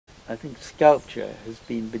I think sculpture has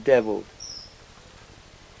been bedevilled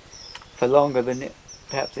for longer than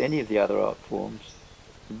perhaps any of the other art forms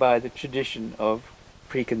by the tradition of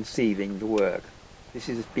preconceiving the work. This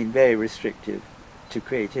has been very restrictive to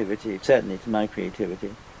creativity, certainly to my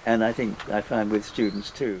creativity, and I think I find with students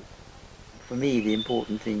too. For me, the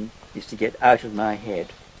important thing is to get out of my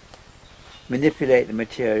head, manipulate the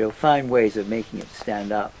material, find ways of making it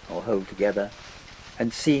stand up or hold together,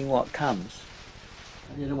 and seeing what comes.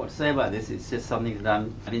 I don't know what to say about this. It's just something that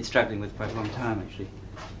I've been struggling with for a long time, actually.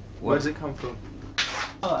 Where does it come from?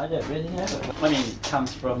 Oh, I don't really know. I mean, it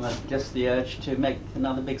comes from just the urge to make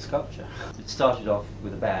another big sculpture. It started off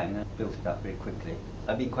with a bang and built it up very quickly.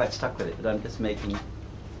 I've been quite stuck with it, but I'm just making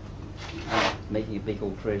a big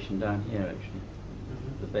alteration down here, actually.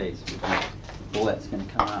 The base. All that's going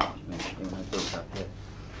to come out eventually when I build up here.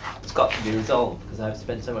 It's got to be resolved because I've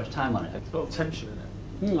spent so much time on it. There's a lot of tension in it.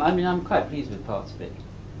 I mean, I'm quite pleased with parts of it,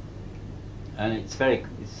 and it's very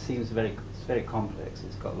complex.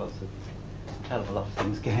 It's got lots of a hell of a lot of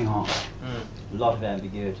things going on, a lot of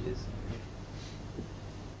ambiguities.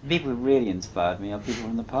 People who really inspired me are people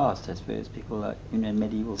from the past, I suppose. People like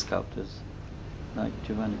medieval sculptors, like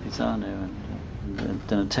Giovanni Pisano and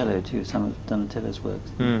Donatello too. Some of Donatello's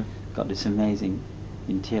works got this amazing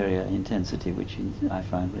interior intensity, which I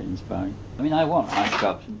find very inspiring. I mean, I want my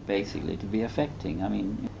sculpture basically to be affecting. I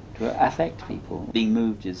mean, to affect people. Being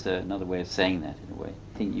moved is another way of saying that, in a way.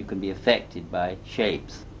 I think you can be affected by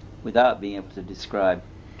shapes without being able to describe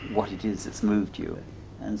what it is that's moved you.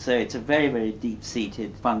 And so it's a very, very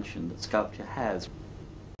deep-seated function that sculpture has.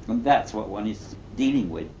 And that's what one is dealing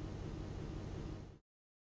with.